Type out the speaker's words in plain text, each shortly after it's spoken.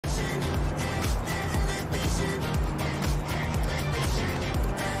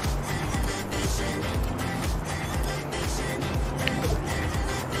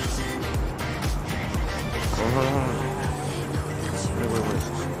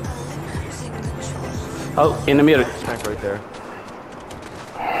Oh, in the middle. Snipe right there.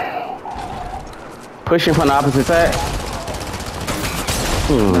 Pushing from the opposite side.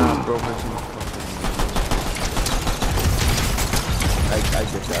 Nah, bro, pushing. I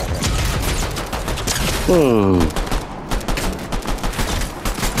get that.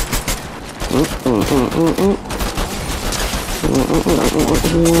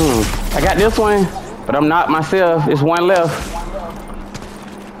 I got this one, but I'm not myself. It's one left.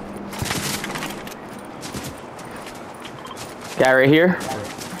 Guy right here.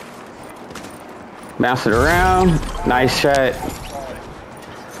 Bounce it around. Nice shot.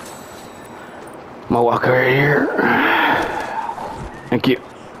 I'm gonna walk right here. Thank you.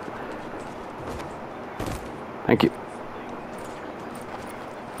 Thank you.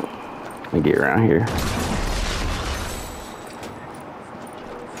 Let me get around here.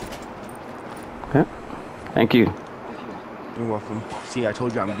 Okay. Thank you. You're welcome. See, I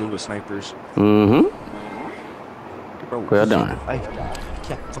told you I'm good with snipers. Mm-hmm. Bro, Well done. I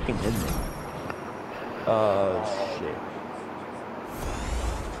can't fucking hit me. Shit.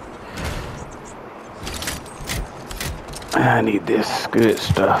 I need this good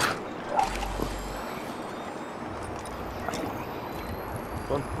stuff.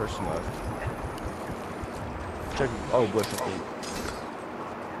 One person left. Check. Oh, bush, I think.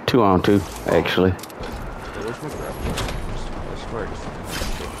 2 on 2, actually. Where's my grab? I swear.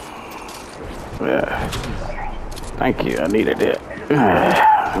 Yeah. Thank you. I needed it.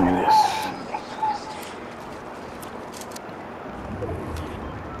 Give me this.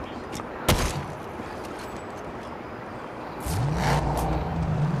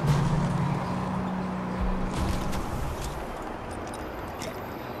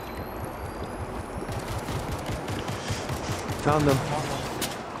 Found them.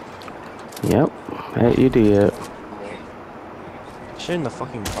 Yep. That you did. Shit in the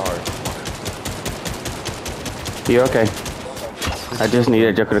fucking car. You okay? I just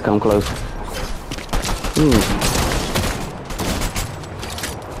needed Joker to come close.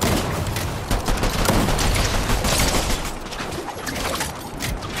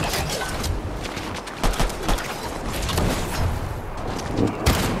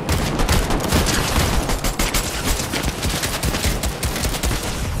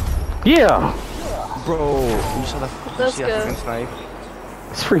 Yeah. Bro, you saw that fucking snipe?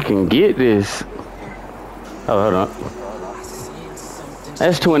 Let's freaking get this. Oh, hold on.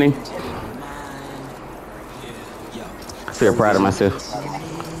 That's 20. I feel proud of myself.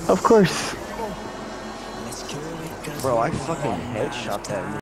 Of course. Bro, I fucking headshot that.